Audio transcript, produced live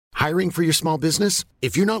Hiring for your small business?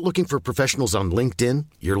 If you're not looking for professionals on LinkedIn,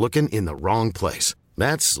 you're looking in the wrong place.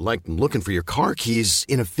 That's like looking for your car keys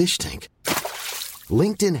in a fish tank.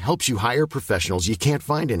 LinkedIn helps you hire professionals you can't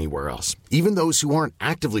find anywhere else, even those who aren't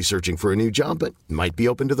actively searching for a new job but might be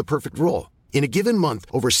open to the perfect role. In a given month,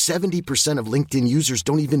 over 70% of LinkedIn users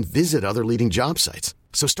don't even visit other leading job sites.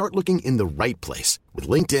 So start looking in the right place. With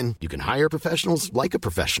LinkedIn, you can hire professionals like a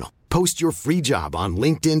professional. Post your free job on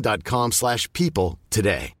linkedin.com/people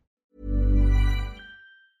today.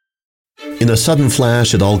 In a sudden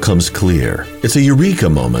flash, it all comes clear. It's a eureka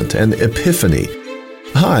moment, an epiphany.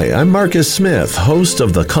 Hi, I'm Marcus Smith, host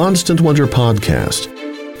of the Constant Wonder podcast.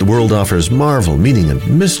 The world offers marvel, meaning,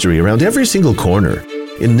 and mystery around every single corner.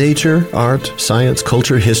 In nature, art, science,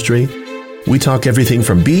 culture, history, we talk everything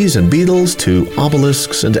from bees and beetles to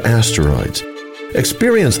obelisks and asteroids.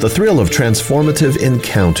 Experience the thrill of transformative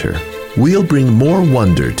encounter. We'll bring more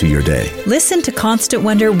wonder to your day. Listen to Constant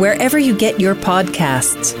Wonder wherever you get your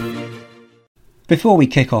podcasts. Before we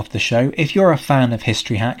kick off the show, if you're a fan of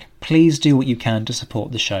History Hack, please do what you can to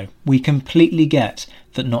support the show. We completely get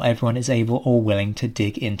that not everyone is able or willing to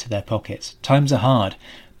dig into their pockets. Times are hard.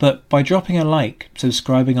 But by dropping a like,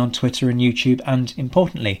 subscribing on Twitter and YouTube, and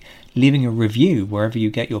importantly, leaving a review wherever you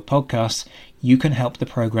get your podcasts, you can help the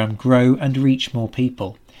programme grow and reach more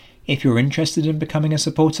people. If you're interested in becoming a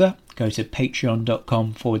supporter, go to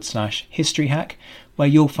patreon.com/historyhack, where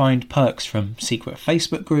you'll find perks from secret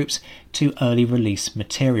Facebook groups to early release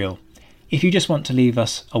material. If you just want to leave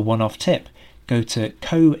us a one-off tip, go to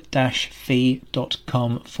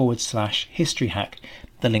ko-fi.com/historyhack.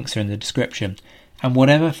 The links are in the description. And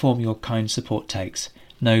whatever form your kind support takes,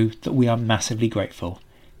 know that we are massively grateful.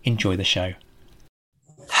 Enjoy the show.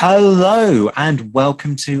 Hello, and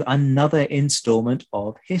welcome to another instalment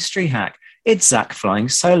of History Hack. It's Zach flying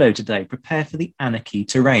solo today. Prepare for the anarchy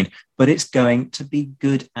to reign, but it's going to be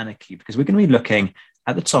good anarchy because we're going to be looking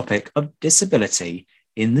at the topic of disability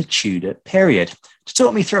in the Tudor period. To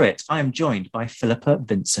talk me through it, I am joined by Philippa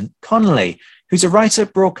Vincent Connolly, who's a writer,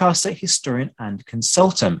 broadcaster, historian, and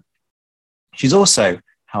consultant. She's also,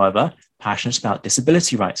 however, passionate about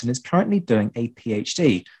disability rights and is currently doing a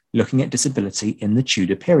PhD looking at disability in the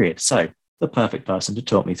Tudor period. So, the perfect person to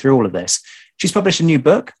talk me through all of this. She's published a new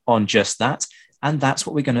book on just that, and that's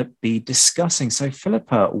what we're going to be discussing. So,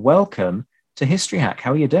 Philippa, welcome to History Hack.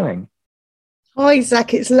 How are you doing? Hi,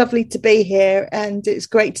 Zach. It's lovely to be here, and it's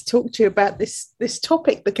great to talk to you about this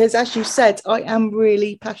topic because, as you said, I am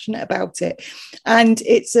really passionate about it, and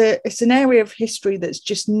it's an area of history that's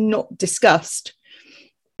just not discussed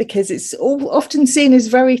because it's often seen as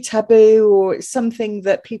very taboo, or it's something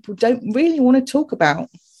that people don't really want to talk about.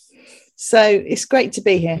 So it's great to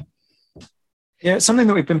be here. Yeah, it's something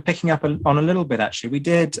that we've been picking up on a little bit. Actually, we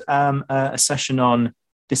did a session on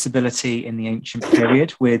disability in the ancient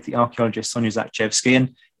period with the archaeologist Sonia Zakrzewski,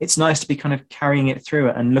 and it's nice to be kind of carrying it through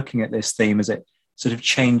and looking at this theme as it sort of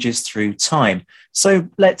changes through time. So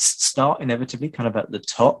let's start inevitably kind of at the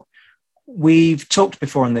top. We've talked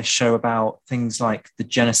before on this show about things like the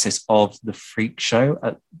genesis of the freak show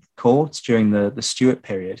at court during the Stuart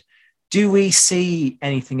period. Do we see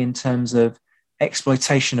anything in terms of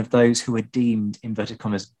exploitation of those who were deemed, inverted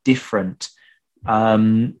commas, different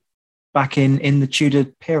back in the Tudor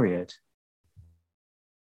period?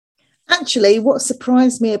 Actually, what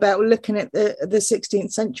surprised me about looking at the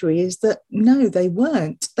 16th century is that, no, they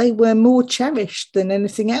weren't. They were more cherished than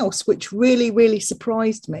anything else, which really, really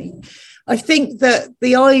surprised me. I think that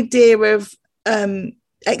the idea of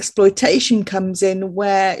exploitation comes in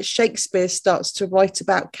where Shakespeare starts to write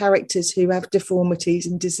about characters who have deformities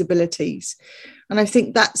and disabilities. And I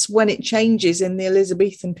think that's when it changes in the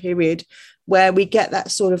Elizabethan period, where we get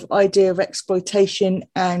that sort of idea of exploitation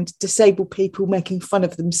and disabled people making fun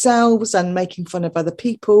of themselves and making fun of other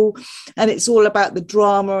people. And it's all about the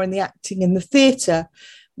drama and the acting in the theatre.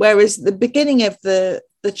 Whereas the beginning of the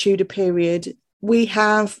Tudor period, we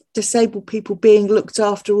have disabled people being looked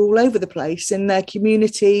after all over the place in their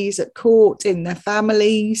communities, at court, in their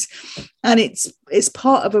families. And it's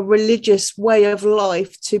part of a religious way of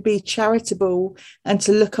life to be charitable and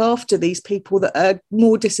to look after these people that are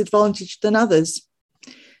more disadvantaged than others.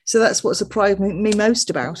 So that's what surprised me most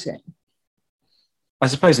about it. I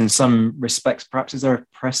suppose in some respects, perhaps is there a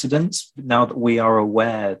precedent now that we are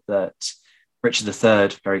aware that Richard III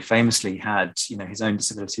very famously had, his own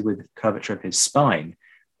disability with curvature of his spine.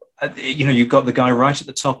 You've got the guy right at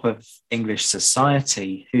the top of English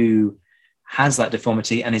society who has that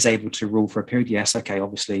deformity and is able to rule for a period. Yes, okay,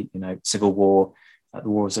 obviously, Civil War, the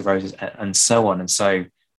Wars of Roses, and so on. And so,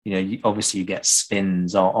 you get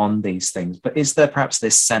spins on these things. But is there perhaps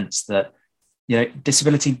this sense that,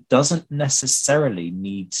 disability doesn't necessarily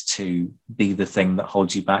need to be the thing that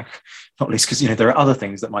holds you back, not least because, there are other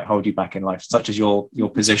things that might hold you back in life, such as your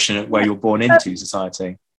position where you're born into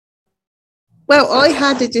society. Well, I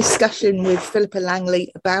had a discussion with Philippa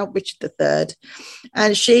Langley about Richard III,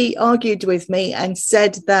 and she argued with me and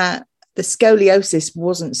said that the scoliosis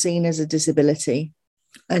wasn't seen as a disability.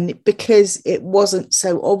 And because it wasn't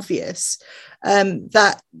so obvious,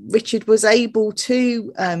 that Richard was able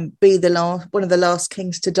to be one of the last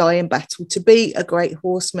kings to die in battle, to be a great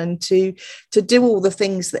horseman, to do all the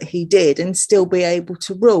things that he did and still be able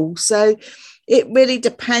to rule. So it really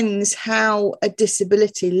depends how a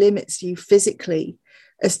disability limits you physically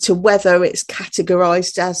as to whether it's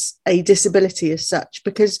categorized as a disability as such,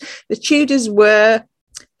 because the Tudors were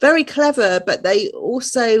very clever, but they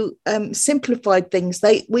also simplified things.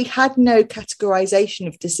 We had no categorization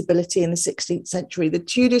of disability in the 16th century. The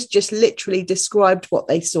Tudors just literally described what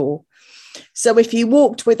they saw. So if you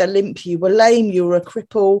walked with a limp, you were lame, you were a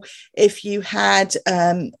cripple. If you had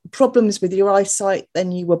problems with your eyesight,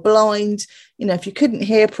 then you were blind. If you couldn't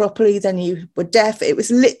hear properly, then you were deaf. It was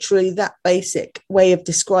literally that basic way of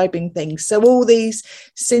describing things. So all these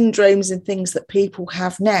syndromes and things that people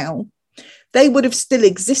have now, they would have still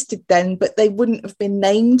existed then, but they wouldn't have been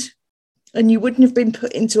named. And you wouldn't have been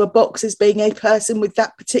put into a box as being a person with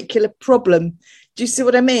that particular problem. Do you see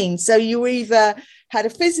what I mean? So you either had a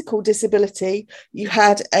physical disability, you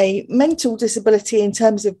had a mental disability in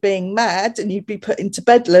terms of being mad and you'd be put into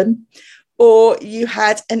Bedlam, or you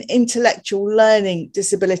had an intellectual learning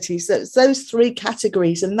disability. So it's those three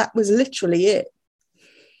categories, and that was literally it.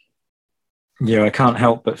 Yeah, I can't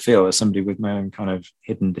help but feel, as somebody with my own kind of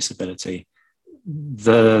hidden disability,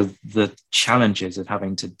 the challenges of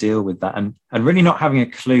having to deal with that and really not having a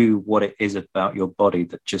clue what it is about your body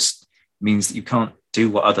that just means that you can't do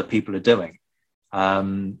what other people are doing.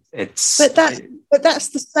 That's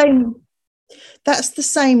the same. That's the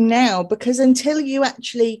same now, because until you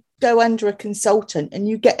actually go under a consultant and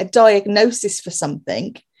you get a diagnosis for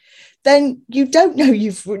something, then you don't know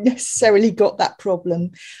you've necessarily got that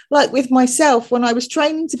problem. Like with myself, when I was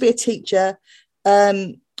training to be a teacher,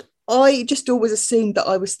 I just always assumed that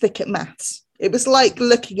I was thick at maths. It was like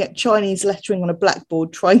looking at Chinese lettering on a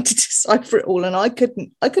blackboard, trying to decipher it all. And I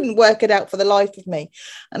couldn't work it out for the life of me.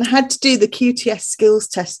 And I had to do the QTS skills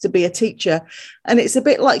test to be a teacher. And it's a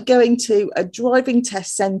bit like going to a driving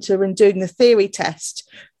test centre and doing the theory test.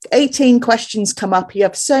 18 questions come up. You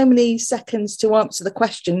have so many seconds to answer the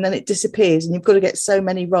question, then it disappears and you've got to get so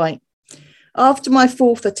many right. After my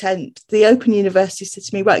fourth attempt, the Open University said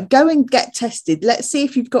to me, right, go and get tested. Let's see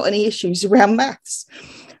if you've got any issues around maths.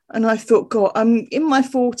 And I thought, God, I'm in my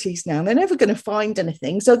 40s now. They're never going to find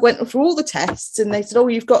anything. So I went through all the tests and they said, oh,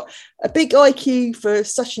 you've got a big IQ for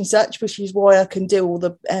such and such, which is why I can do all the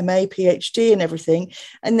MA, PhD and everything.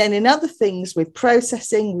 And then in other things with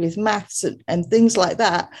processing, with maths and things like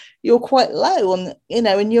that, you're quite low on,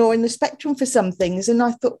 and you're in the spectrum for some things. And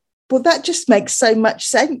I thought, well, that just makes so much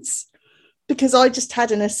sense, because I just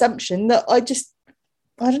had an assumption that I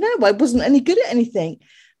don't know, I wasn't any good at anything.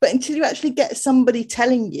 But until you actually get somebody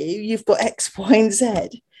telling you you've got X, Y, and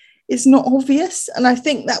Z, it's not obvious. And I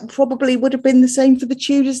think that probably would have been the same for the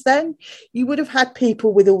Tudors then. You would have had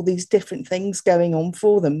people with all these different things going on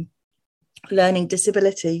for them, learning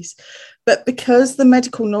disabilities. But because the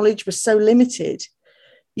medical knowledge was so limited,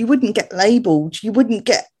 you wouldn't get labelled, you wouldn't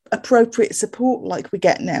get appropriate support like we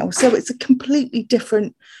get now. So it's a completely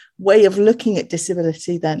different way of looking at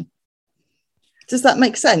disability then. Does that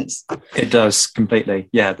make sense? It does completely.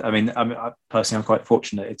 Yeah. I mean, I personally, I'm quite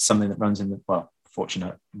fortunate. It's something that runs in the,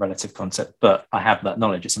 fortunate relative concept, but I have that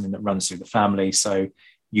knowledge. It's something that runs through the family. So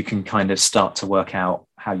you can kind of start to work out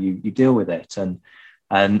how you deal with it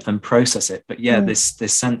and process it. But yeah, this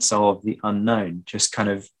sense of the unknown just kind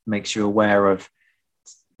of makes you aware of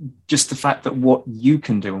just the fact that what you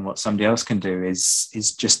can do and what somebody else can do is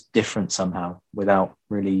just different somehow without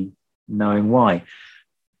really knowing why.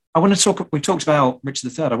 We talked about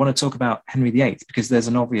Richard III. I want to talk about Henry VIII, because there's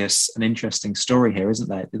an obvious and interesting story here, isn't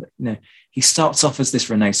there? He starts off as this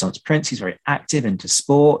Renaissance prince. He's very active, into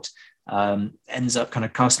sport, ends up kind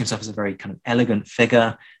of casting himself as a very kind of elegant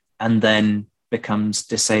figure, and then becomes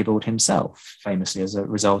disabled himself, famously as a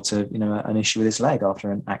result of, an issue with his leg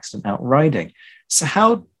after an accident out riding. So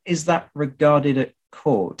how is that regarded at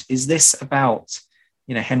court? Is this about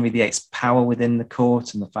Henry VIII's power within the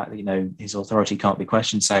court and the fact that, his authority can't be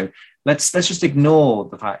questioned? So let's just ignore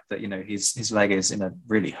the fact that, his leg is in a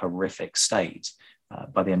really horrific state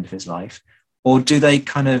by the end of his life. Or do they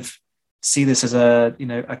kind of see this as a,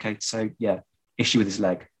 okay, so yeah, issue with his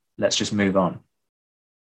leg, let's just move on?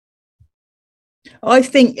 I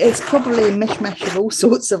think it's probably a mishmash of all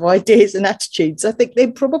sorts of ideas and attitudes. I think they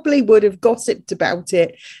probably would have gossiped about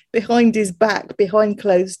it behind his back, behind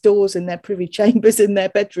closed doors in their privy chambers, in their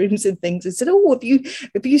bedrooms and things, and said, "Oh,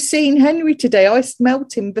 have you seen Henry today? I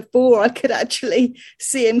smelt him before I could actually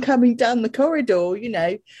see him coming down the corridor," you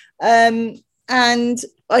know. And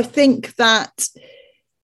I think that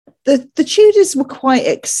the Tudors were quite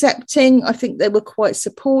accepting. I think they were quite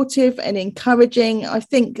supportive and encouraging. I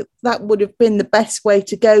think that would have been the best way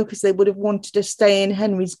to go, because they would have wanted to stay in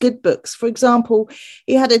Henry's good books. For example,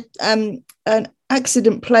 he had an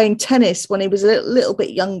accident playing tennis when he was a little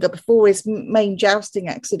bit younger, before his main jousting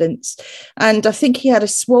accidents. And I think he had a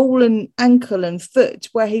swollen ankle and foot,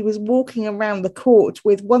 where he was walking around the court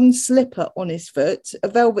with one slipper on his foot, a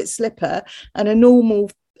velvet slipper, and a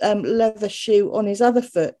normal leather shoe on his other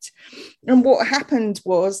foot. And what happened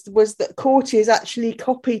was that courtiers actually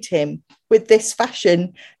copied him with this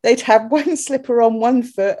fashion. They'd have one slipper on one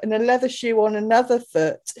foot and a leather shoe on another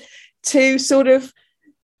foot, to sort of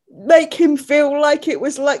make him feel like it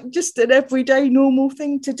was like just an everyday normal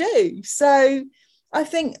thing to do. So I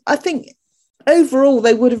think overall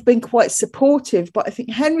they would have been quite supportive, but I think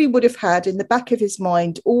Henry would have had in the back of his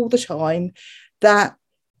mind all the time that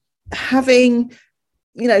having,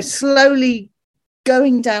 you know, slowly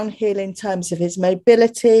going downhill in terms of his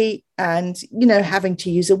mobility, and, you know, having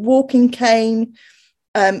to use a walking cane,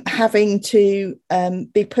 having to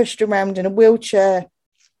be pushed around in a wheelchair.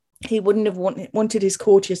 He wouldn't have wanted his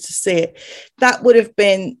courtiers to see it. That would have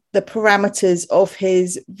been the parameters of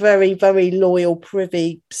his very, very loyal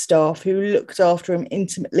privy staff, who looked after him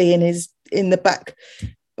intimately in the back,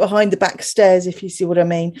 behind the back stairs, if you see what I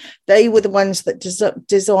mean. They were the ones that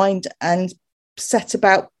designed and set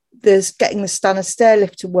about getting the Stanner stair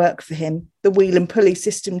lift to work for him, the wheel and pulley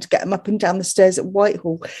system to get him up and down the stairs at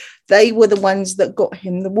Whitehall. They were the ones that got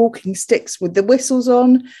him the walking sticks with the whistles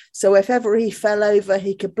on, so if ever he fell over,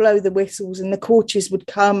 he could blow the whistles and the courtiers would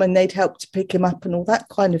come and they'd help to pick him up and all that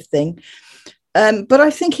kind of thing. But I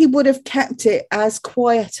think he would have kept it as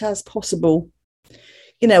quiet as possible,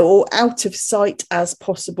 you know, or out of sight as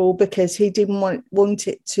possible, because he didn't want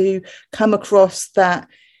it to come across that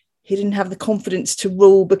he didn't have the confidence to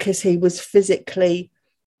rule because he was physically,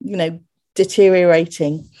 you know,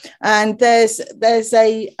 deteriorating. And there's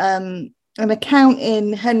an account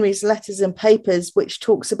in Henry's letters and papers which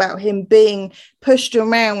talks about him being pushed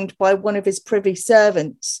around by one of his privy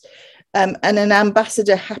servants, and an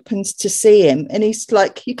ambassador happens to see him, and he's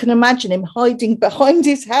like, you can imagine him hiding behind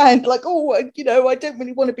his hand, like, oh, you know, I don't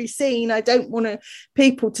really want to be seen. I don't want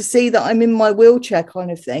people to see that I'm in my wheelchair,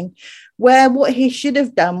 kind of thing. Where what he should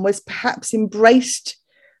have done was perhaps embraced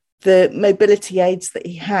the mobility aids that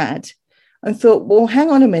he had and thought, well,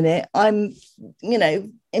 hang on a minute, I'm, you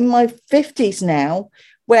know, in my 50s now,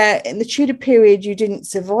 where in the Tudor period you didn't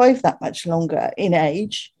survive that much longer in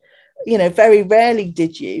age. You know, very rarely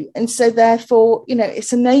did you. And so therefore, you know,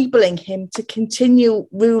 it's enabling him to continue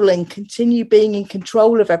ruling, continue being in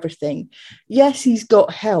control of everything. Yes, he's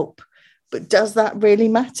got help, but does that really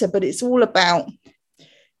matter? But it's all about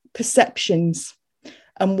perceptions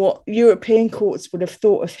and what European courts would have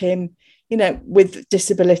thought of him, you know, with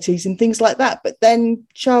disabilities and things like that. But then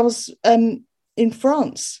Charles in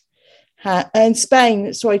France and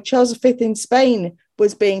Spain, Charles V in Spain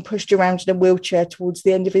was being pushed around in a wheelchair towards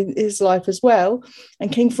the end of his life as well.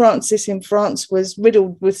 And King Francis in France was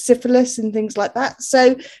riddled with syphilis and things like that.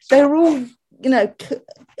 So they were all, you know,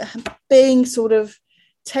 being sort of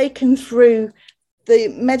taken through the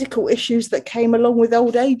medical issues that came along with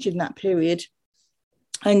old age in that period.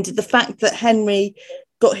 And the fact that Henry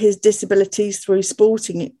got his disabilities through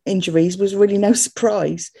sporting injuries was really no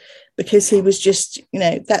surprise, because he was just, you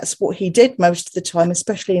know, that's what he did most of the time,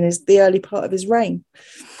 especially in the early part of his reign.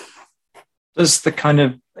 Does the kind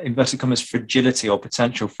of inverted commas fragility or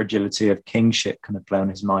potential fragility of kingship kind of play on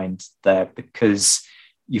his mind there? Because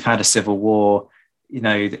you've had a civil war, you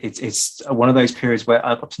know, it's one of those periods where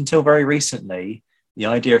up until very recently, the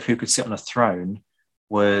idea of who could sit on a throne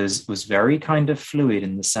was very kind of fluid,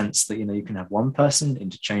 in the sense that, you know, you can have one person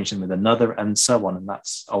interchange them with another and so on. And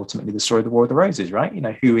that's ultimately the story of the War of the Roses, right? You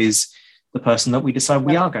know, who is the person that we decide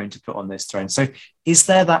we are going to put on this throne? So is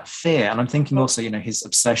there that fear? And I'm thinking also, you know, his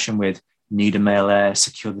obsession with need a male heir,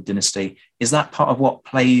 secure the dynasty. Is that part of what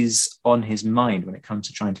plays on his mind when it comes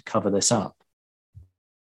to trying to cover this up?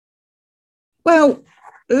 Well,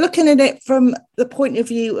 looking at it from the point of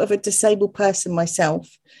view of a disabled person myself,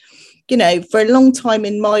 you know, for a long time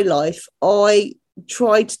in my life, I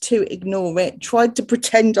tried to ignore it, tried to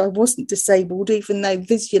pretend I wasn't disabled, even though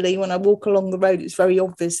visually when I walk along the road, it's very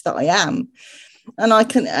obvious that I am.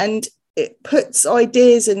 And it puts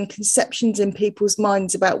ideas and conceptions in people's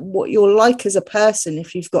minds about what you're like as a person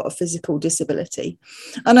if you've got a physical disability.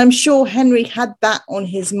 And I'm sure Henry had that on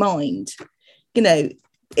his mind. You know,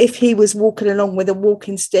 if he was walking along with a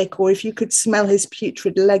walking stick, or if you could smell his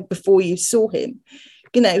putrid leg before you saw him,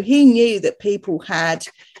 you know, he knew that people had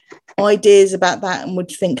ideas about that and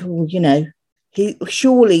would think, oh, you know,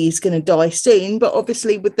 he's going to die soon. But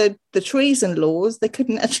obviously with the treason laws, they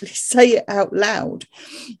couldn't actually say it out loud.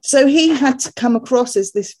 So he had to come across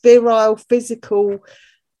as this virile, physical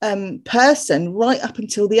person right up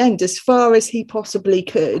until the end, as far as he possibly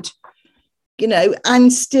could, you know,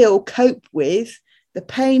 and still cope with the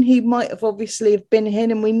pain he might have obviously have been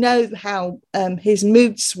in. And we know how his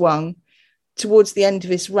mood swung towards the end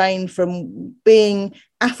of his reign, from being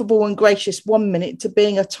affable and gracious one minute to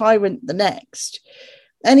being a tyrant the next.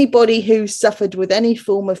 Anybody who suffered with any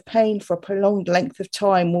form of pain for a prolonged length of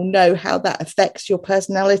time will know how that affects your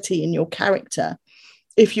personality and your character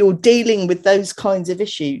if you're dealing with those kinds of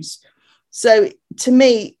issues. So to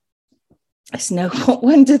me, it's no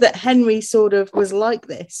wonder that Henry sort of was like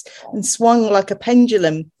this and swung like a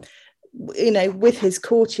pendulum, you know, with his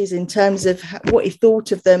courtiers in terms of what he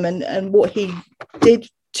thought of them and what he did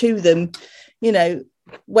to them, you know,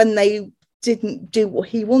 when they didn't do what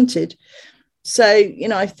he wanted. So, you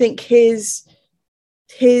know, I think his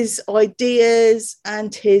ideas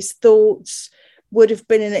and his thoughts would have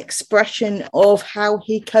been an expression of how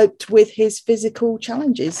he coped with his physical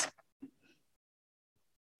challenges.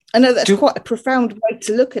 I know that's quite a profound way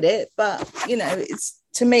to look at it, but, you know, it's,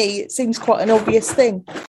 to me, it seems quite an obvious thing.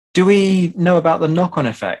 Do we know about the knock-on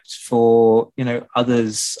effect for, you know, other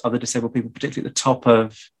disabled people, particularly at the top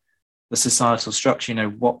of the societal structure, you know,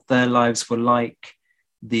 what their lives were like,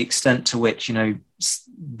 the extent to which, you know,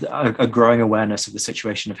 a growing awareness of the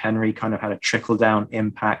situation of Henry kind of had a trickle-down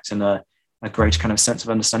impact and a greater kind of sense of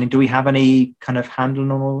understanding? Do we have any kind of handle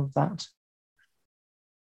on all of that?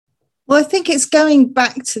 Well, I think it's going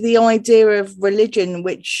back to the idea of religion,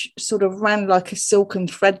 which sort of ran like a silken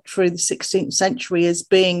thread through the 16th century as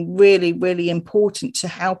being really, really important to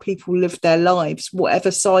how people live their lives,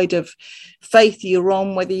 whatever side of faith you're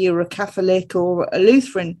on, whether you're a Catholic or a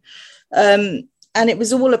Lutheran. And it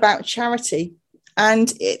was all about charity.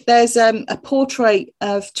 And there's a portrait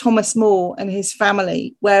of Thomas More and his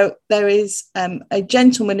family, where there is a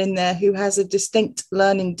gentleman in there who has a distinct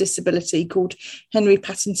learning disability called Henry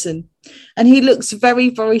Pattinson. And he looks very,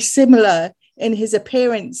 very similar in his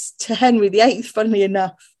appearance to Henry VIII, funnily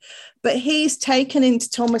enough. But he's taken into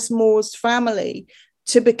Thomas More's family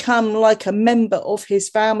to become like a member of his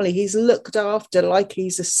family. He's looked after like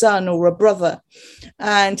he's a son or a brother,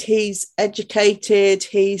 and he's educated.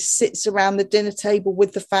 He sits around the dinner table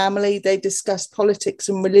with the family. They discuss politics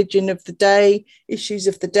and religion of the day, issues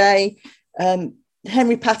of the day.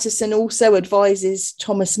 Henry Pattinson also advises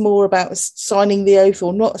Thomas More about signing the oath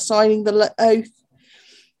or not signing the oath.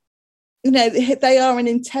 You know, they are an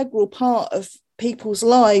integral part of people's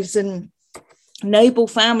lives, and noble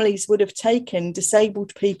families would have taken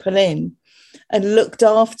disabled people in and looked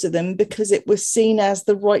after them because it was seen as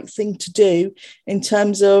the right thing to do in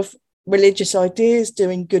terms of religious ideas,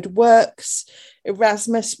 doing good works.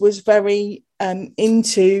 Erasmus was very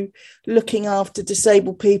into looking after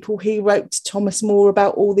disabled people. He wrote to Thomas More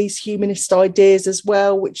about all these humanist ideas as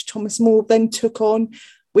well, which Thomas More then took on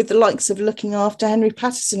with the likes of looking after Henry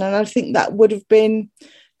Pattinson. And I think that would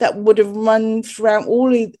have run throughout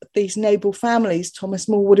all of these noble families. Thomas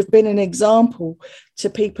More would have been an example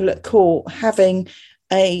to people at court, having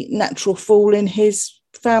a natural fall in his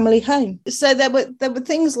family home. So there were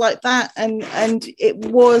things like that, and it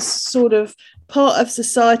was sort of part of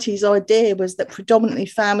society's idea was that predominantly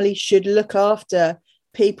families should look after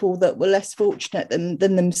people that were less fortunate than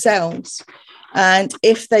themselves. And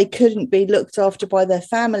if they couldn't be looked after by their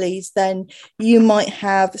families, then you might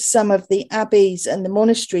have some of the abbeys and the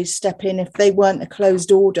monasteries step in if they weren't a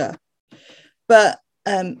closed order. But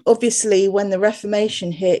obviously, when the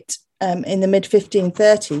Reformation hit in the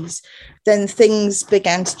mid-1530s, then things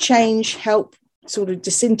began to change, help sort of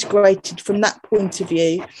disintegrated from that point of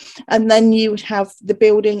view. And then you would have the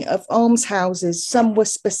building of almshouses. Some were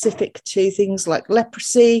specific to things like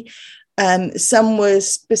leprosy. Some were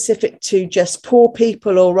specific to just poor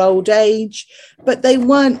people or old age, but they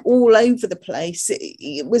weren't all over the place.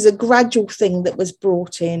 It was a gradual thing that was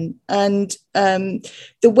brought in. And the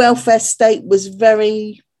welfare state was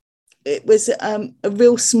a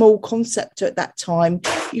real small concept at that time.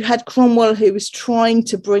 You had Cromwell, who was trying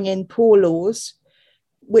to bring in poor laws,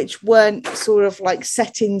 which weren't sort of like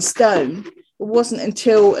set in stone. wasn't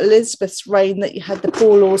until Elizabeth's reign that you had the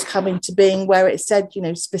Poor Laws come into being, where it said, you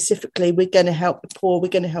know, specifically, we're going to help the poor, we're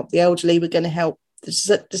going to help the elderly, we're going to help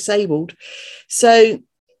the disabled. So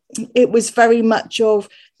it was very much of,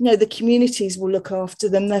 you know, the communities will look after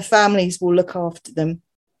them, their families will look after them.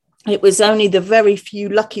 It was only the very few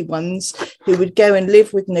lucky ones who would go and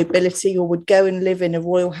live with nobility or would go and live in a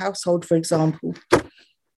royal household, for example.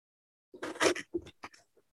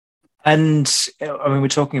 And I mean, we're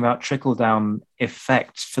talking about trickle-down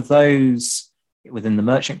effect. For those within the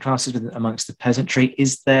merchant classes, amongst the peasantry,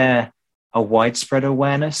 is there a widespread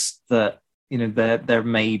awareness that, you know, there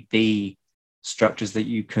may be structures that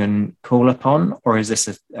you can call upon, or is this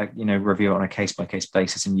a you know, review on a case-by-case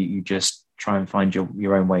basis, and you just try and find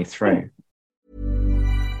your own way through?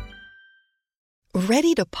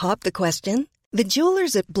 Ready to pop the question? The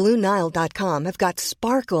jewelers at BlueNile.com have got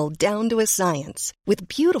sparkle down to a science with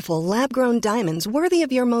beautiful lab-grown diamonds worthy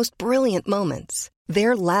of your most brilliant moments.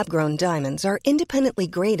 Their lab-grown diamonds are independently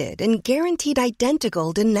graded and guaranteed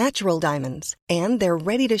identical to natural diamonds, and they're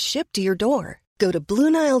ready to ship to your door. Go to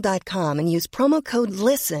BlueNile.com and use promo code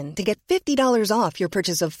LISTEN to get $50 off your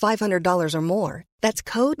purchase of $500 or more. That's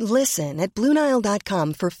code LISTEN at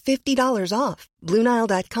BlueNile.com for $50 off.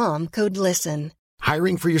 BlueNile.com, code LISTEN.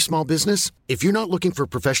 Hiring for your small business? If you're not looking for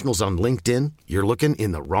professionals on LinkedIn, you're looking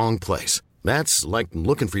in the wrong place. That's like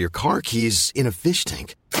looking for your car keys in a fish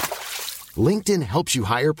tank. LinkedIn helps you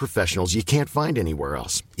hire professionals you can't find anywhere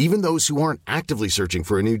else, even those who aren't actively searching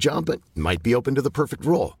for a new job but might be open to the perfect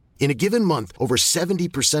role. In a given month, over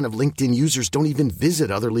 70% of LinkedIn users don't even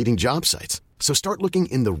visit other leading job sites. So start looking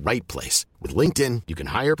in the right place. With LinkedIn, you can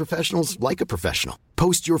hire professionals like a professional.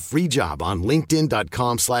 Post your free job on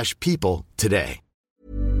linkedin.com/people today.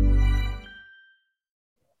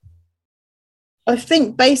 I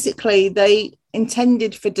think basically they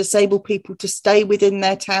intended for disabled people to stay within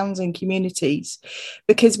their towns and communities,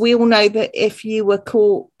 because we all know that if you were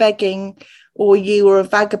caught begging, or you were a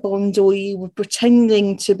vagabond, or you were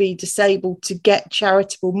pretending to be disabled to get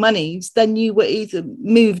charitable monies, then you were either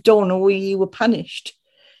moved on or you were punished.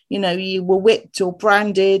 You know, you were whipped or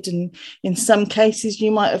branded, and in some cases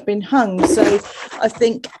you might have been hung. So I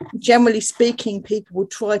think, generally speaking, people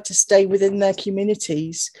would try to stay within their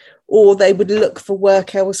communities, or they would look for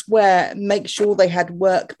work elsewhere and make sure they had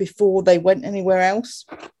work before they went anywhere else,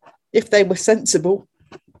 if they were sensible.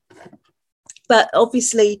 But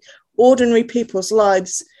obviously, ordinary people's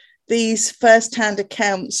lives, these first-hand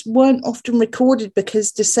accounts weren't often recorded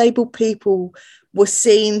because disabled people were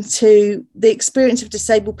seen to, the experience of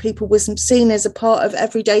disabled people was seen as a part of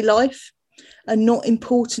everyday life and not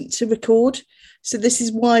important to record. So this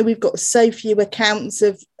is why we've got so few accounts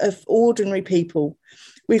of ordinary people.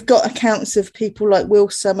 We've got accounts of people like Will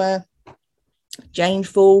Sommer, Jane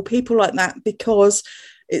Fall, people like that, because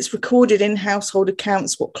it's recorded in household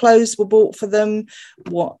accounts what clothes were bought for them,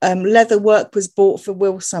 what leather work was bought for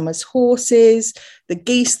Will Sommer's horses, the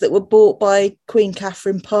geese that were bought by Queen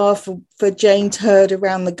Catherine Parr for Jane to herd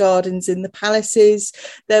around the gardens in the palaces.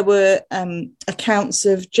 There were accounts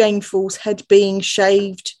of Jane Fall's head being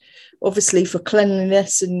shaved, obviously for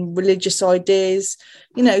cleanliness and religious ideas.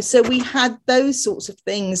 You know, so we had those sorts of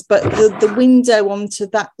things, but the window onto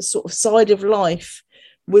that sort of side of life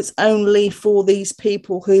was only for these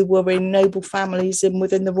people who were in noble families and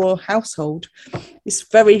within the royal household. It's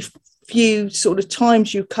very few sort of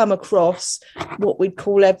times you come across what we'd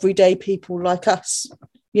call everyday people like us,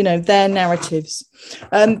 you know, their narratives.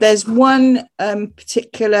 There's one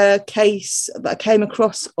particular case that I came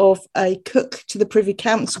across of a cook to the Privy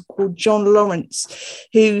Council called John Lawrence,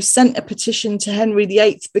 who sent a petition to Henry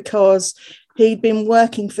VIII because he'd been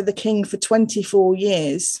working for the king for 24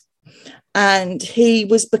 years. And he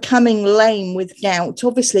was becoming lame with gout,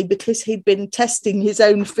 obviously, because he'd been testing his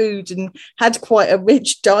own food and had quite a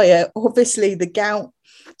rich diet. Obviously, the gout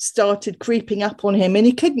started creeping up on him and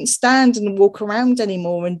he couldn't stand and walk around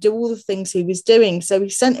anymore and do all the things he was doing. So he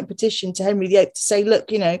sent a petition to Henry VIII to say, look,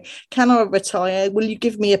 you know, can I retire? Will you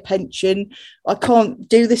give me a pension? I can't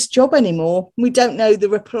do this job anymore. We don't know the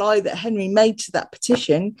reply that Henry made to that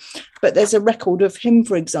petition, but there's a record of him,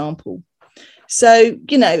 for example. So,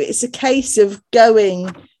 you know, it's a case of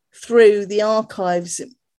going through the archives,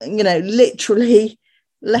 you know, literally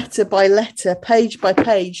letter by letter, page by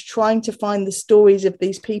page, trying to find the stories of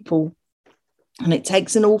these people. And it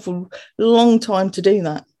takes an awful long time to do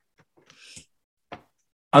that.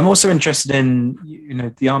 I'm also interested in, you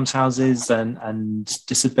know, the almshouses and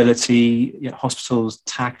disability, you know, hospitals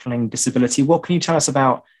tackling disability. What can you tell us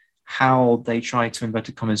about how they try to,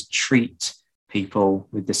 inverted commas, treat people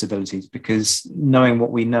with disabilities? Because knowing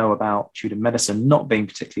what we know about Tudor medicine not being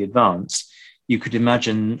particularly advanced, you could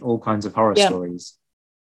imagine all kinds of horror stories.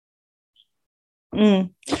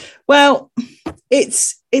 Well,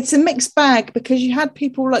 it's a mixed bag, because you had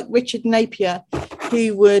people like Richard Napier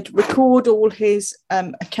who would record all his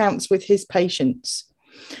accounts with his patients.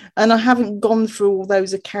 And I haven't gone through all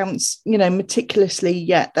those accounts, meticulously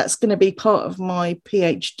yet. That's going to be part of my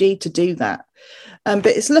PhD to do that. But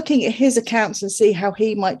it's looking at his accounts and see how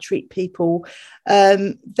he might treat people.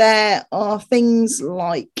 There are things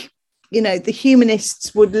like, the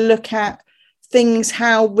humanists would look at things,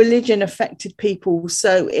 how religion affected people.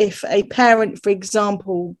 So if a parent, for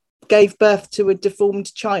example, gave birth to a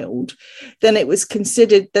deformed child, then it was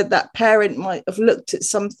considered that parent might have looked at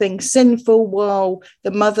something sinful while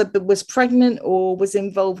the mother was pregnant, or was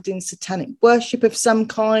involved in satanic worship of some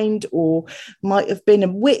kind, or might have been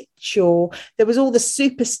a witch, or there was all the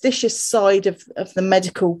superstitious side of the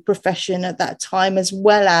medical profession at that time, as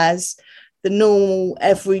well as the normal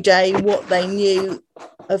everyday, what they knew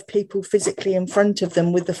of people physically in front of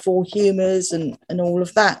them with the four humours and all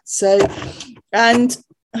of that. So, and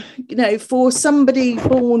for somebody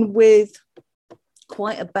born with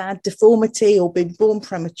quite a bad deformity, or been born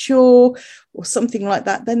premature or something like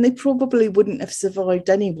that, then they probably wouldn't have survived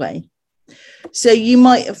anyway. So you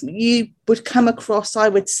would come across, I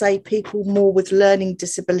would say, people more with learning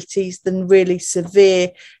disabilities than really severe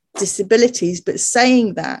disabilities. But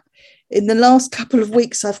saying that, in the last couple of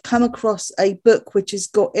weeks, I've come across a book which has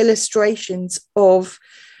got illustrations of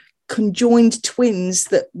conjoined twins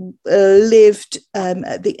that lived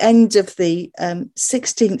at the end of the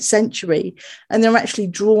 16th century, and they're actually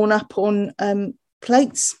drawn up on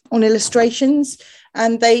plates, on illustrations,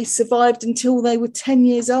 and they survived until they were 10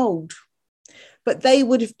 years old. But they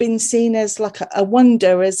would have been seen as like a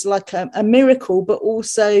wonder, as like a miracle, but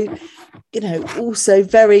also, also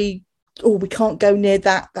very, we can't go near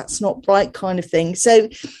that, that's not right kind of thing. So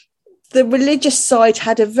the religious side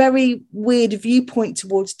had a very weird viewpoint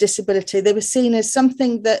towards disability. They were seen as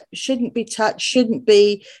something that shouldn't be touched, shouldn't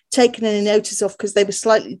be taken any notice of, because they were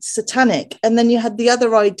slightly satanic. And then you had the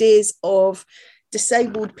other ideas of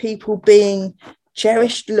disabled people being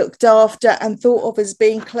cherished, looked after, and thought of as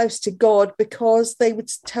being close to God because they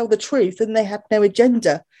would tell the truth and they had no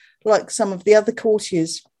agenda, like some of the other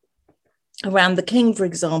courtiers around the king, for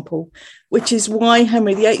example, which is why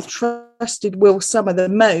Henry VIII trusted Will Somer the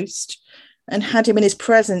most and had him in his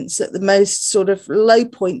presence at the most sort of low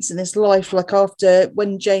points in his life, like after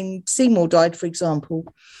when Jane Seymour died, for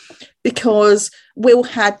example, because Will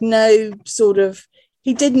had no sort of,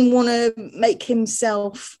 he didn't want to make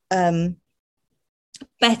himself better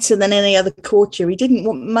than any other courtier. He didn't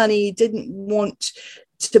want money, he didn't want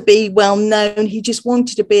to be well known, he just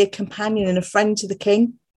wanted to be a companion and a friend to the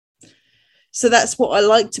king. So that's what I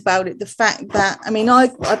liked about it, the fact that, I mean,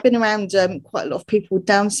 I've been around quite a lot of people with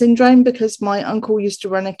Down syndrome, because my uncle used to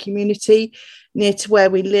run a community near to where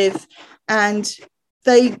we live, and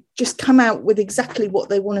they just come out with exactly what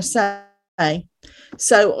they want to say.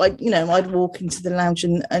 So I'd walk into the lounge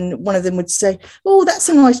and one of them would say, "Oh, that's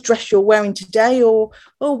a nice dress you're wearing today," or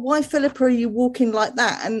 "Oh, why, Philippa, are you walking like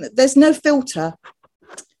that?" And there's no filter.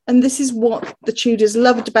 And this is what the Tudors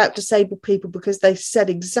loved about disabled people, because they said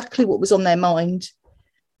exactly what was on their mind.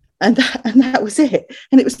 And that was it.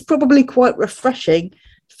 And it was probably quite refreshing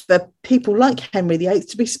for people like Henry VIII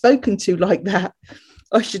to be spoken to like that,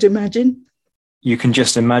 I should imagine. You can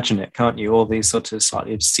just imagine it, can't you? All these sort of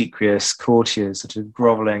slightly obsequious courtiers sort of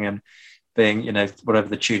grovelling and being, whatever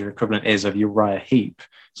the Tudor equivalent is of Uriah Heep,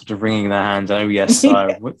 sort of wringing their hands, "Oh, yes,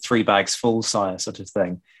 sire, 3 bags full, sire," sort of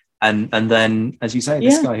thing. And then, as you say,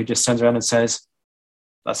 this guy who just turns around and says,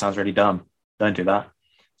 "That sounds really dumb. Don't do that."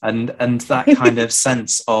 And that kind of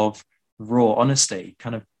sense of raw honesty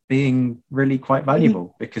kind of being really quite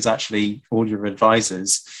valuable, because actually all your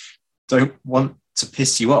advisors don't want to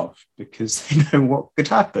piss you off, because they know what could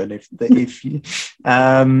happen if they do.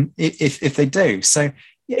 So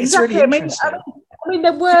yeah, it's exactly. Really interesting. I mean,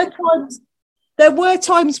 there were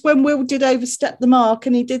times when Will did overstep the mark,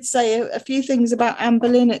 and he did say a few things about Anne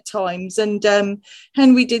Boleyn at times, and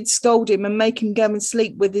Henry did scold him and make him go and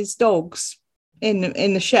sleep with his dogs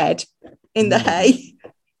in the shed in the hay.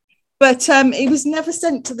 But he was never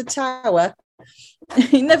sent to the Tower.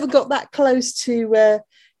 He never got that close to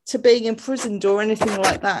being imprisoned or anything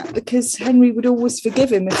like that, because Henry would always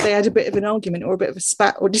forgive him if they had a bit of an argument or a bit of a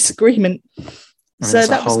spat or disagreement. So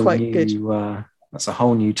that was quite good. That's a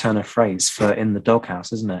whole new turn of phrase for in the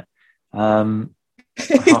doghouse, isn't it? I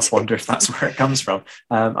half wonder if that's where it comes from.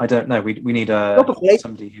 I don't know. We need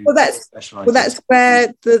somebody who specialises. Well, that's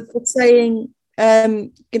where the saying,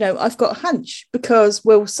 I've got a hunch, because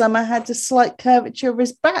Will Somer had a slight curvature of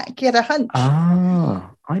his back. He had a hunch.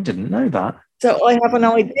 Ah, I didn't know that. So I have an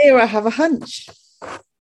idea, I have a hunch.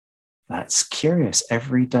 That's curious.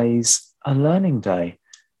 Every day's a learning day.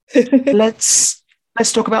 Let's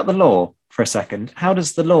talk about the law for a second. How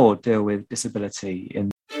does the law deal with disability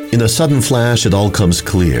In a sudden flash, it all comes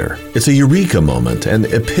clear. It's a eureka moment, an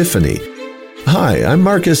epiphany. Hi, I'm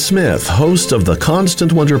Marcus Smith, host of the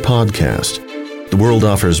Constant Wonder podcast. The world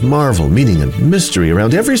offers marvel, meaning, and mystery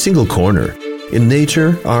around every single corner. In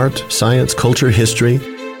nature, art, science, culture, history.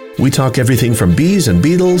 We talk everything from bees and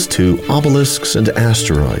beetles to obelisks and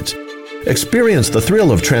asteroids. Experience the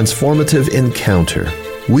thrill of transformative encounter.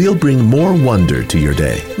 We'll bring more wonder to your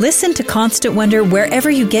day. Listen to Constant Wonder wherever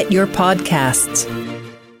you get your podcasts.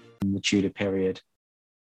 in the Tudor period?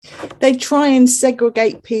 They try and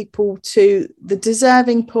segregate people to the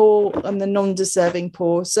deserving poor and the non-deserving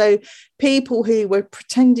poor. So people who were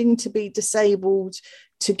pretending to be disabled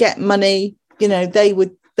to get money, you know, they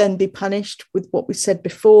would then be punished with what we said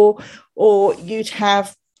before. Or you'd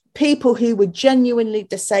have people who were genuinely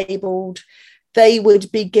disabled. They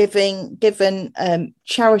would be given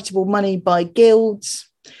charitable money by guilds.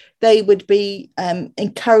 They would be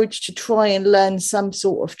encouraged to try and learn some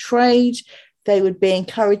sort of trade. They would be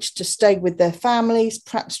encouraged to stay with their families,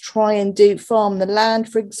 perhaps try and farm the land,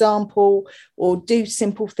 for example, or do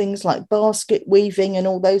simple things like basket weaving and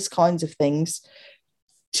all those kinds of things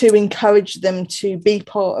to encourage them to be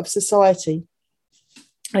part of society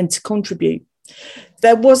and to contribute.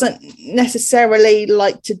 There wasn't necessarily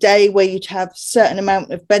like today where you'd have a certain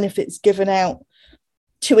amount of benefits given out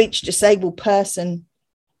to each disabled person.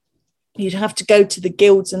 You'd have to go to the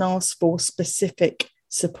guilds and ask for specific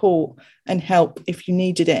support and help if you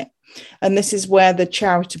needed it. And this is where the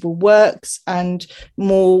charitable works and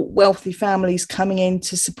more wealthy families coming in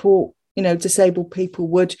to support, you know, disabled people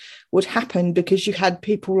would happen, because you had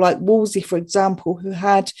people like Wolsey, for example, who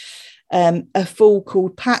had a fool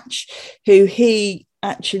called Patch, who he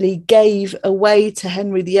actually gave away to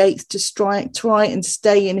Henry VIII to try and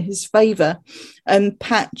stay in his favour. And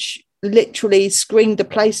Patch literally screamed the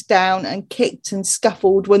place down and kicked and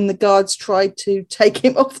scuffled when the guards tried to take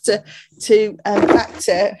him off to back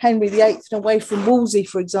to Henry VIII and away from Wolsey,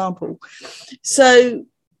 for example. So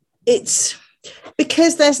it's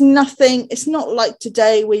because there's nothing, it's not like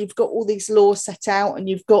today where you've got all these laws set out and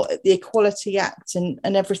you've got the Equality Act and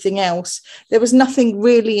everything else. There was nothing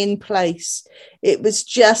really in place. It was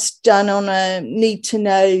just done on a need to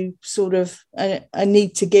know sort of a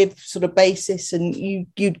need to give sort of basis. And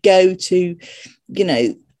you'd go to, you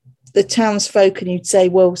know, the townsfolk and you'd say,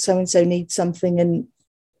 well, so-and-so needs something,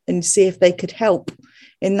 and see if they could help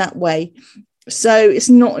in that way. So it's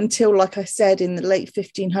not until, like I said, in the late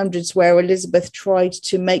 1500s where Elizabeth tried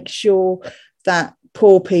to make sure that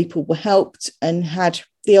poor people were helped and had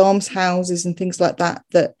the almshouses and things like that,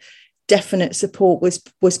 that definite support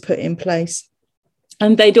was put in place.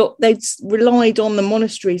 And they'd relied on the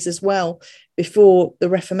monasteries as well before the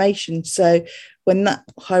Reformation. So when that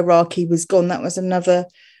hierarchy was gone, that was another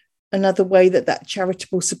way that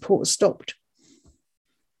charitable support stopped.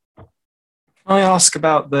 Can I ask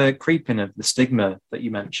about the creeping of the stigma that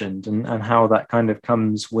you mentioned and how that kind of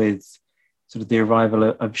comes with sort of the arrival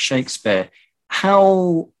of Shakespeare? I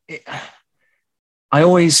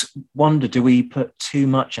always wonder, do we put too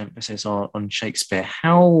much emphasis on Shakespeare?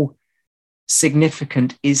 How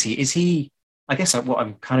significant is he? Is he, I guess what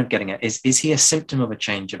I'm kind of getting at is he a symptom of a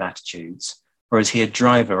change of attitudes, or is he a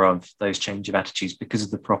driver of those change of attitudes because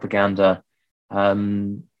of the propaganda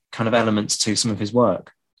kind of elements to some of his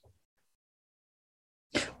work?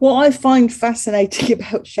 What I find fascinating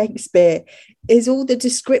about Shakespeare is all the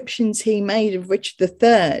descriptions he made of Richard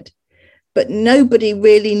III, but nobody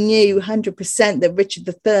really knew 100% that Richard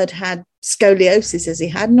III had scoliosis as he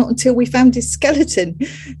had, not until we found his skeleton.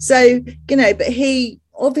 So, you know, but he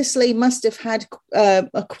obviously must have had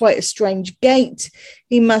quite a strange gait.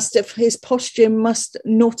 His posture must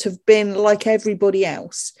not have been like everybody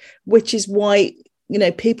else, which is why, you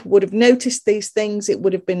know, people would have noticed these things. It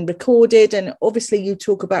would have been recorded. And obviously you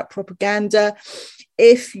talk about propaganda.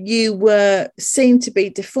 If you were seen to be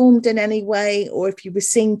deformed in any way, or if you were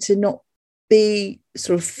seen to not be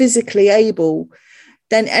sort of physically able,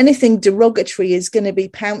 then anything derogatory is going to be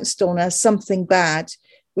pounced on as something bad,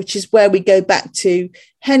 which is where we go back to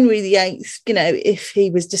Henry VIII. You know, if he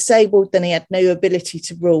was disabled, then he had no ability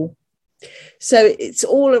to rule. So it's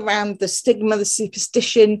all around the stigma, the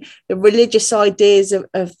superstition, the religious ideas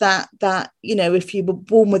of that, you know, if you were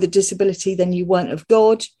born with a disability, then you weren't of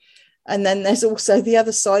God. And then there's also the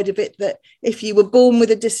other side of it, that if you were born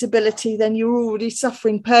with a disability, then you're already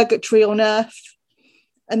suffering purgatory on earth.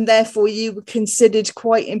 And therefore you were considered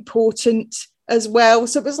quite important as well.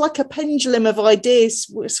 So it was like a pendulum of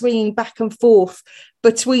ideas swinging back and forth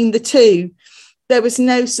between the two. There was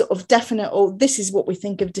no sort of definite, or this is what we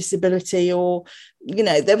think of disability, or, you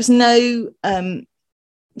know, there was no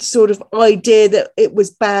sort of idea that it was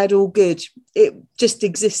bad or good. It just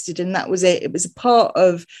existed, and that was it. It was a part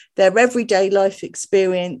of their everyday life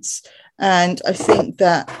experience. And I think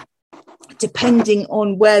that depending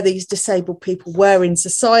on where these disabled people were in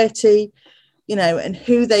society, you know, and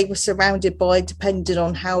who they were surrounded by, depended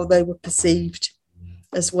on how they were perceived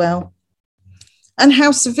as well, and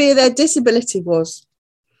how severe their disability was.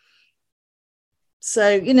 So,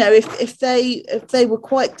 you know, if they were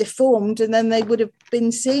quite deformed, and then they would have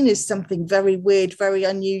been seen as something very weird, very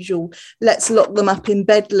unusual. Let's lock them up in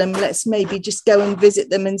Bedlam. Let's maybe just go and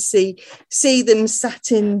visit them and see them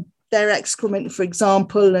sat in their excrement, for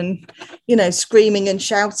example, and, you know, screaming and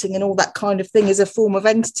shouting and all that kind of thing as a form of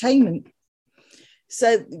entertainment.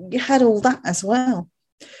 So you had all that as well.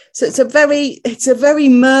 So it's a very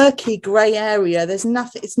murky grey area. There's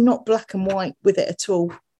nothing, it's not black and white with it at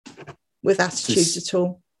all, with attitudes at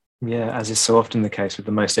all. Yeah, as is so often the case with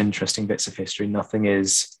the most interesting bits of history, nothing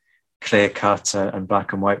is clear cut and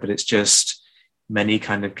black and white, but it's just many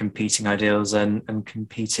kind of competing ideals and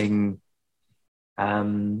competing,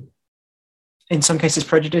 in some cases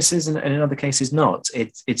prejudices, and in other cases not.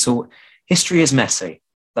 It's all, history is messy.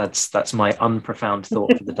 That's my unprofound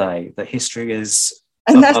thought for the day, that history is,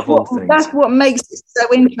 and that's what makes it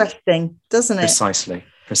so interesting, doesn't it?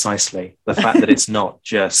 Precisely. The fact that it's not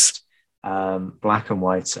just black and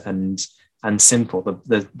white and simple.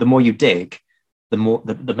 The more you dig, the more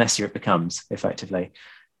the messier it becomes, effectively.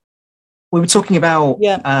 We were talking about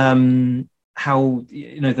how,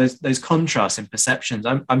 you know, those contrasts in perceptions.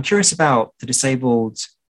 I'm curious about the disabled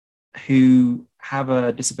who have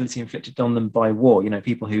a disability inflicted on them by war, you know,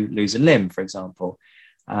 people who lose a limb, for example,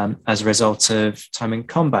 as a result of time in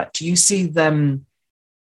combat. Do you see them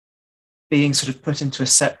being sort of put into a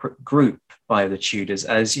separate group by the Tudors,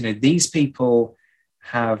 as, you know, these people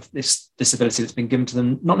have this disability that's been given to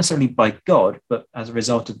them, not necessarily by God, but as a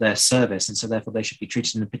result of their service, and so therefore they should be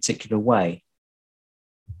treated in a particular way?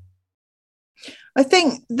 I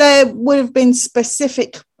think there would have been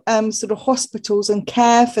specific sort of hospitals and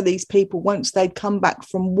care for these people once they'd come back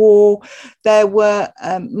from war. There were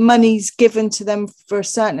monies given to them for a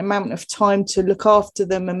certain amount of time to look after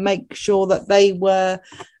them and make sure that they were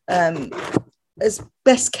as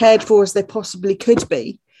best cared for as they possibly could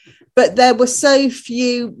be. But there were so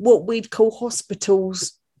few what we'd call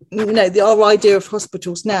hospitals, you know, our idea of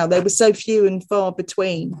hospitals now, they were so few and far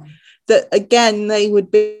between that, again, they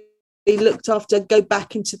would be looked after, go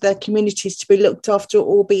back into their communities to be looked after,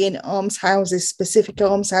 or be in almshouses, specific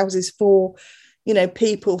almshouses for, you know,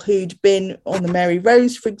 people who'd been on the Mary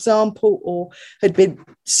Rose, for example, or had been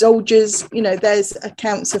soldiers. You know, there's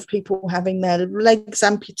accounts of people having their legs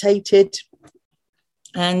amputated,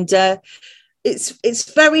 and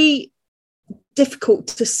it's very difficult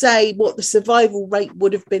to say what the survival rate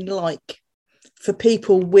would have been like for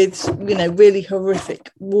people with, you know, really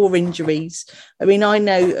horrific war injuries. I mean, I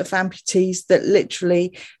know of amputees that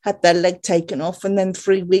literally had their leg taken off, and then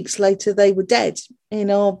 3 weeks later they were dead in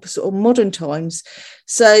our sort of modern times.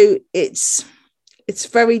 So it's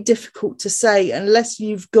very difficult to say unless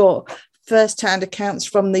you've got first-hand accounts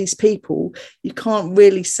from these people. You can't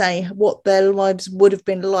really say what their lives would have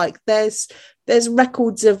been like. There's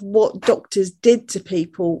records of what doctors did to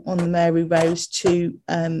people on the Mary Rose to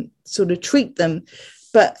sort of treat them,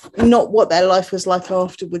 but not what their life was like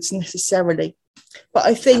afterwards necessarily. But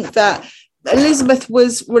I think that Elizabeth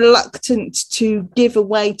was reluctant to give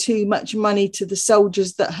away too much money to the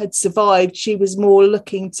soldiers that had survived. She was more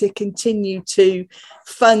looking to continue to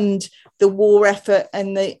fund the war effort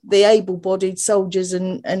and the able-bodied soldiers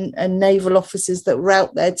and naval officers that were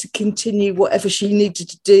out there to continue whatever she needed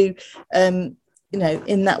to do, you know,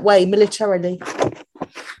 in that way, militarily.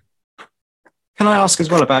 Can I ask as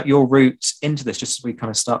well about your route into this, just as we kind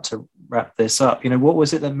of start to wrap this up? You know, what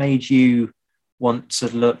was it that made you want to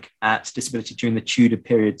look at disability during the Tudor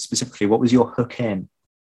period specifically? What was your hook in?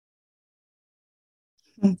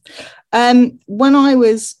 When I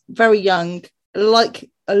was very young, like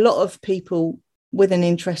a lot of people with an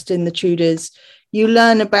interest in the Tudors, you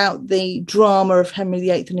learn about the drama of Henry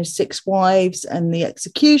VIII and his 6 wives and the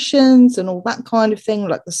executions and all that kind of thing,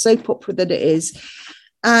 like the soap opera that it is.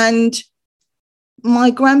 And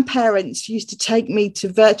my grandparents used to take me to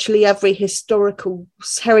virtually every historical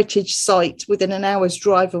heritage site within an hour's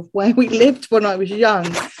drive of where we lived when I was young.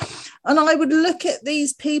 And I would look at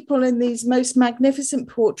these people in these most magnificent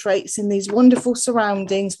portraits in these wonderful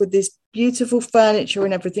surroundings with this beautiful furniture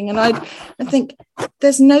and everything. And I think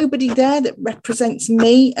there's nobody there that represents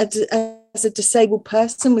me as a disabled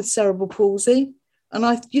person with cerebral palsy. And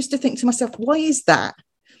I used to think to myself, why is that?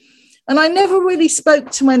 And I never really spoke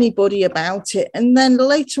to anybody about it. And then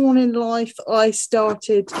later on in life, I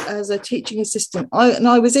started as a teaching assistant.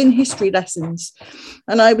 I was in history lessons,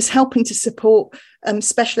 and I was helping to support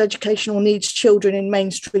special educational needs children in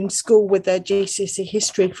mainstream school with their GCSE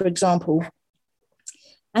history, for example.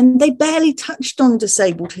 And they barely touched on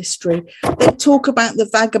disabled history. They talk about the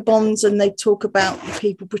vagabonds and they talk about the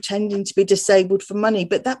people pretending to be disabled for money,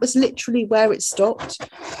 but that was literally where it stopped.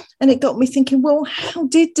 And it got me thinking, well, how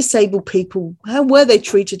did disabled people, how were they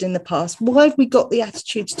treated in the past? Why have we got the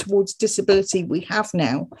attitudes towards disability we have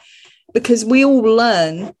now? Because we all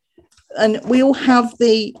learn and we all have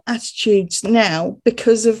the attitudes now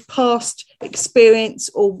because of past experience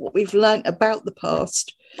or what we've learned about the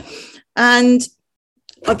past. And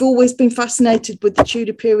I've always been fascinated with the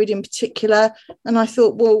Tudor period in particular. And I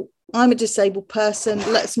thought, well, I'm a disabled person.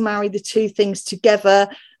 Let's marry the two things together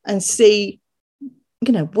and see,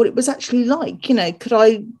 what it was actually like. Could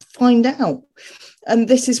I find out? And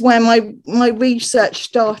this is where my research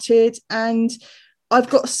started. And I've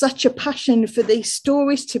got such a passion for these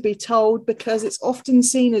stories to be told because it's often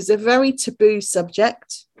seen as a very taboo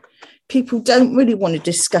subject. People don't really want to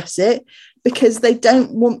discuss it, because they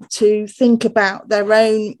don't want to think about their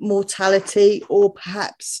own mortality or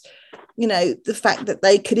perhaps, the fact that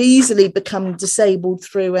they could easily become disabled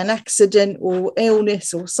through an accident or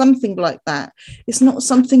illness or something like that. It's not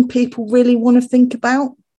something people really want to think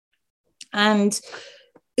about. And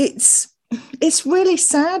it's really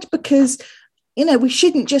sad because, we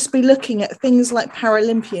shouldn't just be looking at things like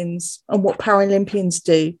Paralympians and what Paralympians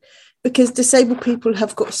do, because disabled people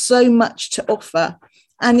have got so much to offer.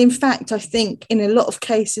 And in fact, I think in a lot of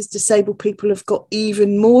cases, disabled people have got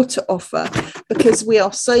even more to offer because we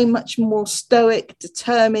are so much more stoic,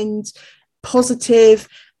 determined, positive,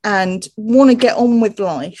 and want to get on with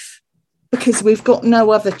life because we've got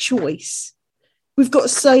no other choice. We've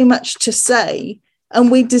got so much to say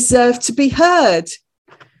and we deserve to be heard.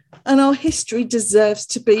 And our history deserves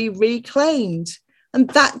to be reclaimed. And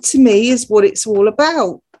that to me is what it's all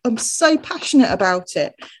about. I'm so passionate about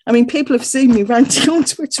it. I mean, people have seen me ranting on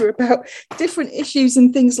Twitter about different issues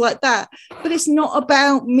and things like that. But it's not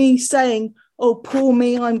about me saying, oh, poor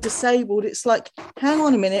me, I'm disabled. It's like, hang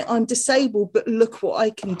on a minute, I'm disabled, but look what I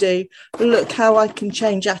can do. Look how I can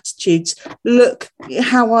change attitudes. Look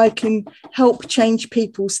how I can help change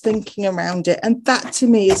people's thinking around it. And that to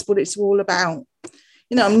me is what it's all about.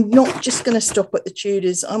 I'm not just going to stop at the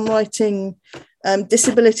Tudors. I'm writing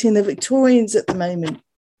disability in the Victorians at the moment.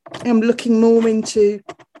 I'm looking more into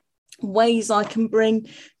ways I can bring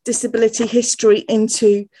disability history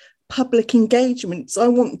into public engagements. I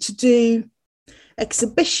want to do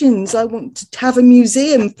exhibitions. I want to have a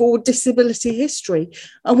museum for disability history.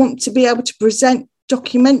 I want to be able to present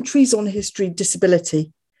documentaries on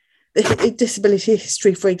disability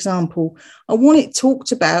history, for example. I want it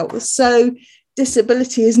talked about so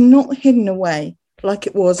disability is not hidden away like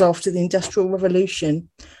it was after the Industrial Revolution.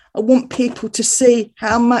 I want people to see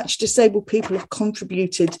how much disabled people have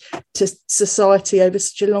contributed to society over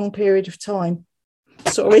such a long period of time.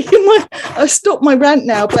 Sorry, I've stopped my rant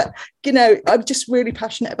now, but, I'm just really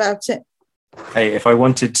passionate about it. Hey, if I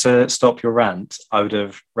wanted to stop your rant, I would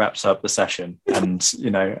have wrapped up the session. And,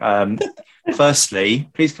 firstly,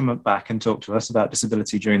 please come back and talk to us about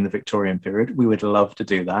disability during the Victorian period. We would love to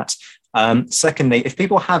do that. Secondly, if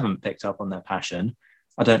people haven't picked up on their passion,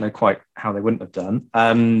 I don't know quite how they wouldn't have done,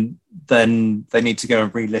 then they need to go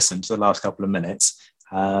and re-listen to the last couple of minutes.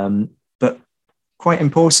 But quite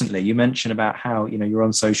importantly, you mentioned about how, you're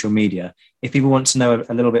on social media. If people want to know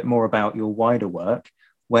a little bit more about your wider work,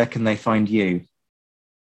 where can they find you?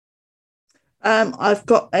 I've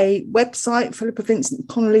got a website,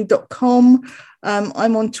 philippavincentconnolly.com.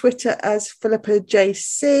 I'm on Twitter as Philippa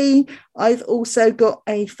JC. I've also got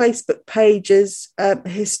a Facebook page as a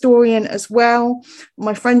historian as well.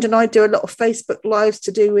 My friend and I do a lot of Facebook lives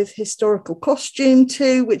to do with historical costume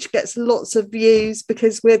too, which gets lots of views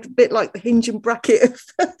because we're a bit like the hinge and bracket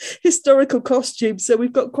of historical costume. So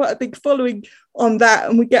we've got quite a big following on that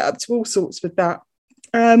and we get up to all sorts with that.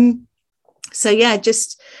 So yeah,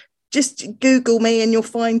 just Google me and you'll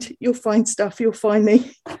find stuff. You'll find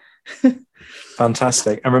me.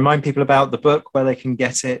 Fantastic. And remind people about the book, where they can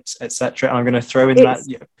get it, etc. And I'm going to throw in that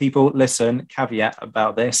people listen, caveat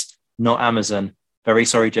about this, not Amazon. Very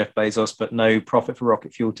sorry, Jeff Bezos, but no profit for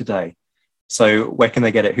rocket fuel today. So where can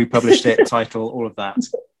they get it? Who published it? Title, all of that.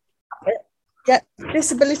 Yep,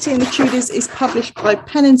 Disability in the Tudors is published by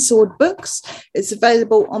Pen and Sword Books. It's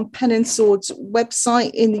available on Pen and Sword's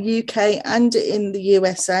website in the UK and in the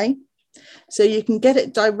USA. So you can get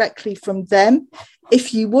it directly from them.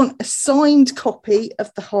 If you want a signed copy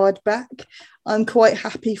of the hardback, I'm quite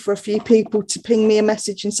happy for a few people to ping me a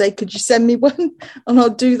message and say, could you send me one? And I'll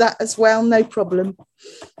do that as well, no problem.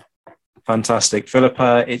 Fantastic.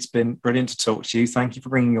 Philippa, it's been brilliant to talk to you. Thank you for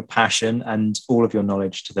bringing your passion and all of your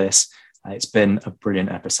knowledge to this. It's been a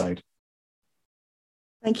brilliant episode.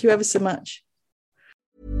 Thank you ever so much.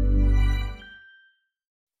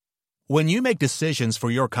 When you make decisions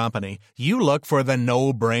for your company, you look for the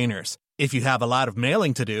no-brainers. If you have a lot of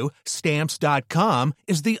mailing to do, Stamps.com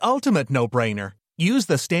is the ultimate no-brainer. Use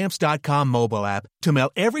the Stamps.com mobile app to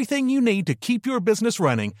mail everything you need to keep your business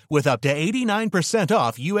running with up to 89%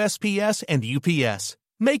 off USPS and UPS.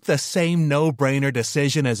 Make the same no-brainer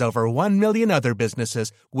decision as over 1 million other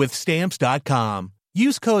businesses with Stamps.com.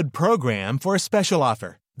 Use code PROGRAM for a special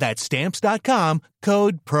offer. That's Stamps.com,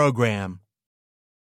 code PROGRAM.